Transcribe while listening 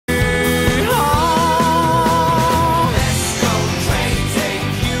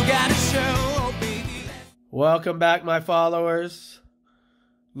welcome back, my followers.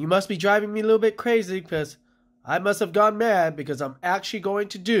 You must be driving me a little bit crazy because I must have gone mad because I'm actually going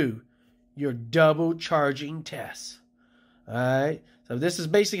to do your double charging test. Alright, so this is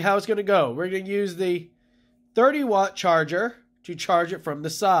basically how it's going to go. We're going to use the 30-watt charger to charge it from the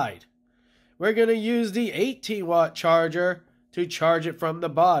side. We're going to use the 18-watt charger to charge it from the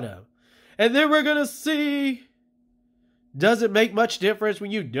bottom. And then we're going to see, does it make much difference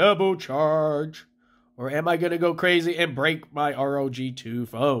when you double charge? Or am I going to go crazy and break my ROG2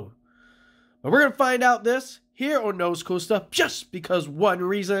 phone? But we're going to find out this here on Knoles Cool Stuff just because one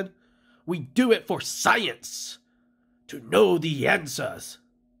reason. We do it for science. To know the answers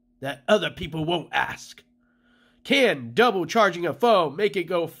that other people won't ask. Can double charging a phone make it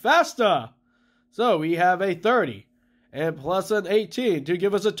go faster? So we have a 30 and plus an 18 to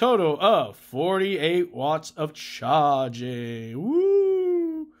give us a total of 48 watts of charging. Woo!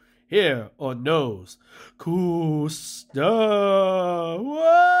 Here on Knoles Cool Stuff.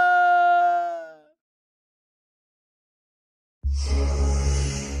 What?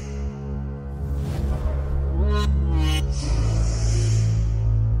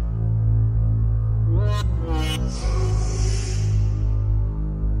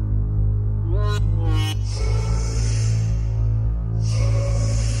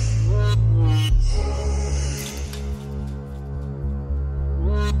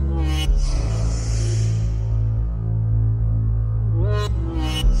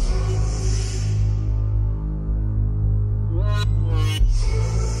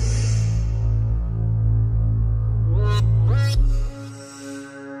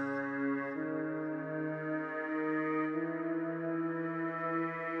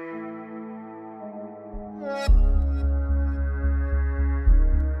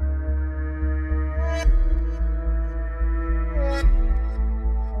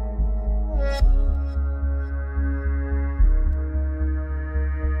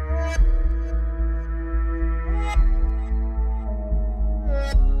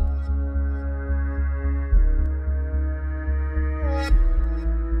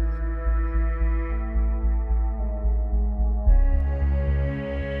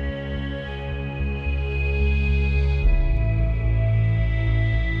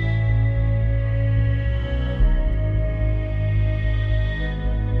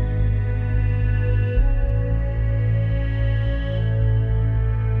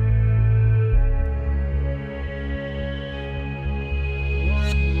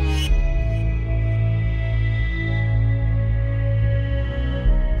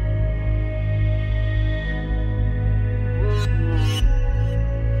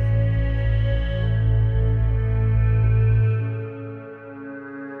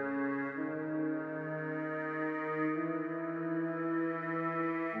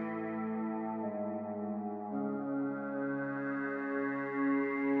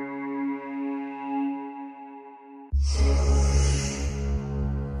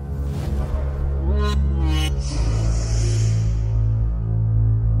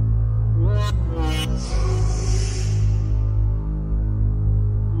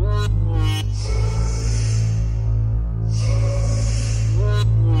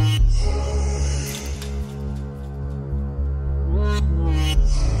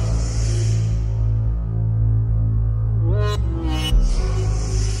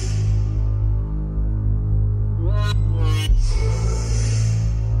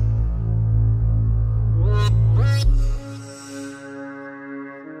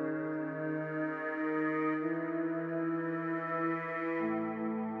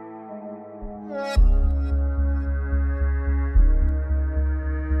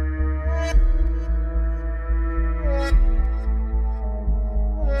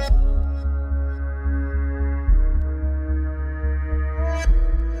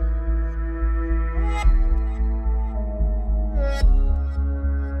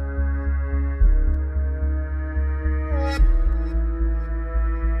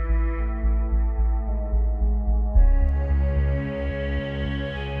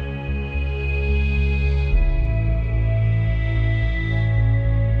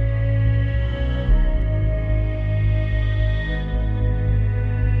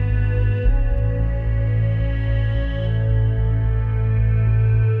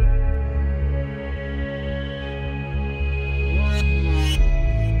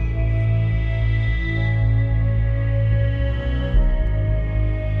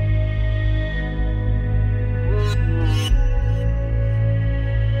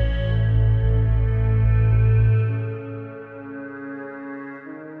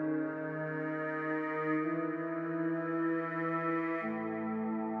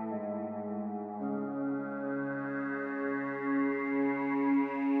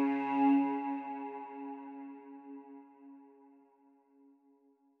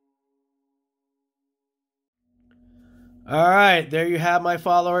 All right, there you have, my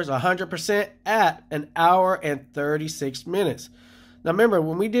followers, 100% at 1 hour and 36 minutes. Now remember,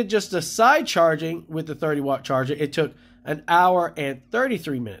 when we did just the side charging with the 30-watt charger, it took 1 hour and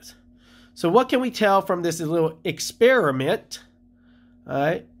 33 minutes. So what can we tell from this little experiment? All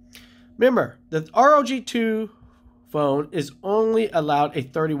right, remember, the ROG2 phone is only allowed a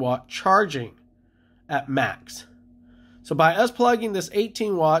 30-watt charging at max. So by us plugging this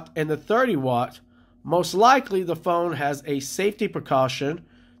 18-watt and the 30-watt, most likely the phone has a safety precaution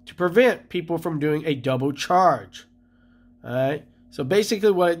to prevent people from doing a double charge. All right. So basically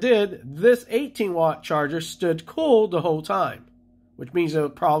what it did, this 18-watt charger stood cool the whole time, which means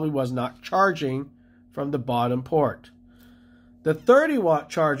it probably was not charging from the bottom port. The 30-watt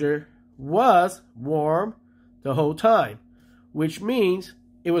charger was warm the whole time, which means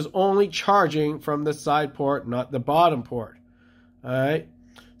it was only charging from the side port, not the bottom port. All right.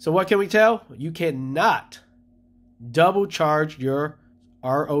 So what can we tell? You cannot double charge your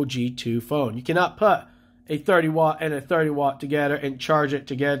ROG2 phone. You cannot put a 30-watt and a 30-watt together and charge it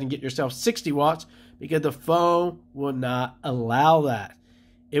together and get yourself 60 watts because the phone will not allow that.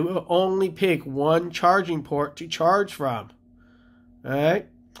 It will only pick one charging port to charge from. All right.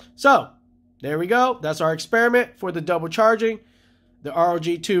 So there we go. That's our experiment for the double charging. The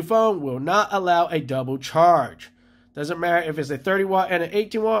ROG2 phone will not allow a double charge. Doesn't matter if it's a 30-watt and an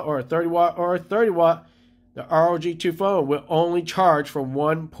 18-watt or a 30-watt or a 30-watt. The ROG2 phone will only charge from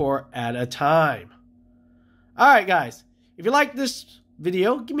one port at a time. Alright guys, if you like this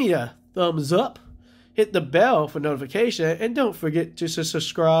video, give me a thumbs up. Hit the bell for notification and don't forget to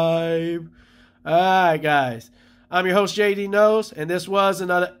subscribe. Alright guys, I'm your host JD Knoles, and this was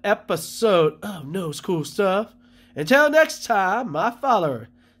another episode of Knoles Cool Stuff. Until next time, my follower,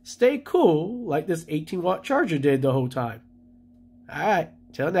 stay cool like this 18-watt charger did the whole time. Alright,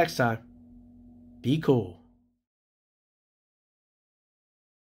 till next time, be cool.